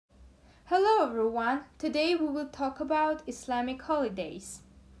Hello everyone, today we will talk about Islamic holidays.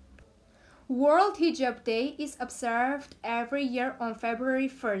 World Hijab Day is observed every year on February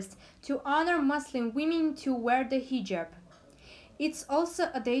 1st to honor Muslim women to wear the hijab. It's also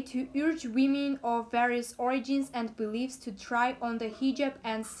a day to urge women of various origins and beliefs to try on the hijab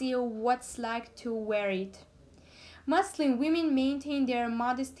and see what's like to wear it. Muslim women maintain their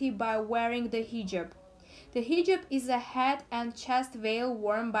modesty by wearing the hijab. The hijab is a head and chest veil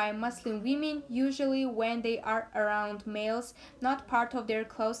worn by Muslim women usually when they are around males not part of their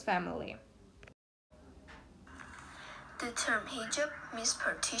close family. The term hijab means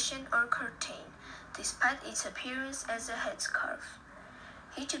partition or curtain, despite its appearance as a headscarf.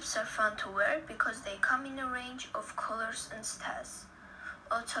 Hijabs are fun to wear because they come in a range of colors and styles.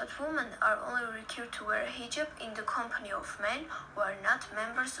 Although women are only required to wear a hijab in the company of men who are not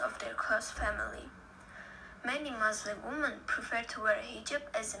members of their close family. Many Muslim women prefer to wear a hijab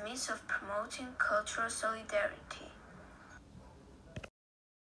as a means of promoting cultural solidarity.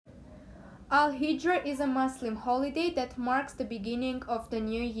 Al-Hijr is a Muslim holiday that marks the beginning of the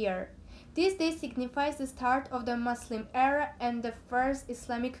new year. This day signifies the start of the Muslim era and the first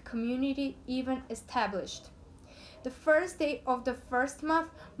Islamic community even established. The first day of the first month,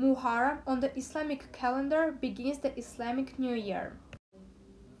 Muharram, on the Islamic calendar begins the Islamic New Year.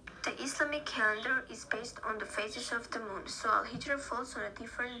 The Islamic calendar is based on the phases of the moon, so Al-Hijr falls on a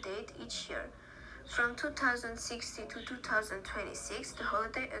different date each year. From 2060 to 2026, the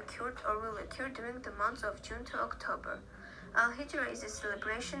holiday occurred or will occur during the months of June to October. Al-Hijr is a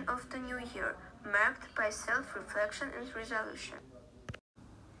celebration of the new year, marked by self-reflection and resolution.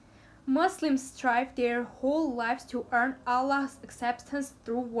 Muslims strive their whole lives to earn Allah's acceptance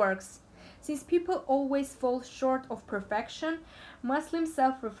through works. Since people always fall short of perfection, Muslim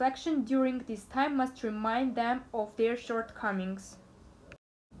self-reflection during this time must remind them of their shortcomings.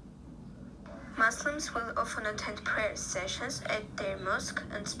 Muslims will often attend prayer sessions at their mosque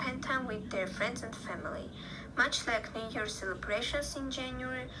and spend time with their friends and family. Much like New Year celebrations in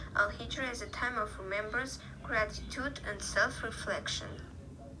January, Al-Hijr is a time of remembrance, gratitude, and self-reflection.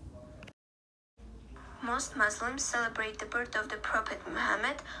 Most Muslims celebrate the birth of the Prophet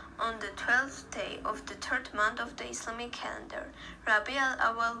Muhammad on the 12th day of the third month of the Islamic calendar, Rabi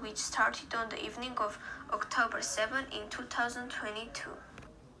al-Awwal, which started on the evening of October 7 in 2022.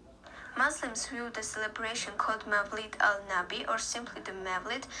 Muslims view the celebration called Mawlid al-Nabi or simply the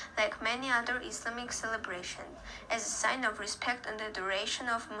Mawlid, like many other Islamic celebrations, as a sign of respect and adoration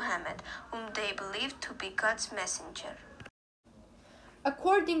of Muhammad, whom they believe to be God's messenger.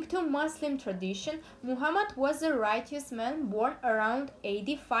 According to Muslim tradition, Muhammad was a righteous man born around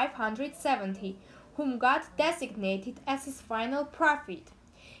AD 570, whom God designated as his final prophet.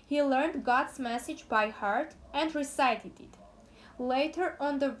 He learned God's message by heart and recited it. Later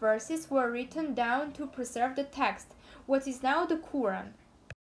on, the verses were written down to preserve the text, what is now the Quran.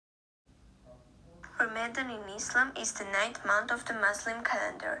 Ramadan in Islam is the ninth month of the Muslim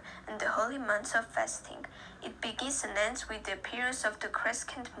calendar and the holy month of fasting. It begins and ends with the appearance of the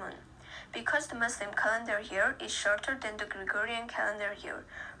crescent moon. Because the Muslim calendar year is shorter than the Gregorian calendar year,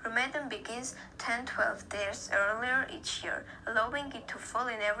 Ramadan begins 10-12 days earlier each year, allowing it to fall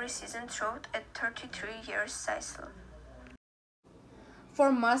in every season throughout a 33-year cycle. For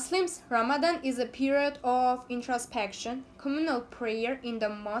Muslims, Ramadan is a period of introspection, communal prayer in the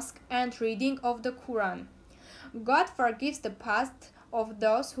mosque, and reading of the Quran. God forgives the past of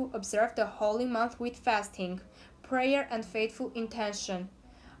those who observe the holy month with fasting, prayer, and faithful intention.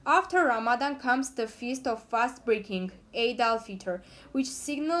 After Ramadan comes the feast of fast breaking, Eid al-Fitr, which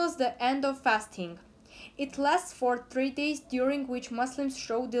signals the end of fasting. It lasts for 3 days, during which Muslims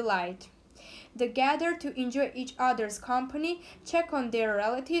show delight. They gather to enjoy each other's company, check on their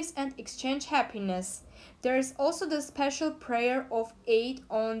relatives, and exchange happiness. There is also the special prayer of Eid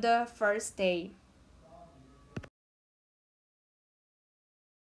on the first day.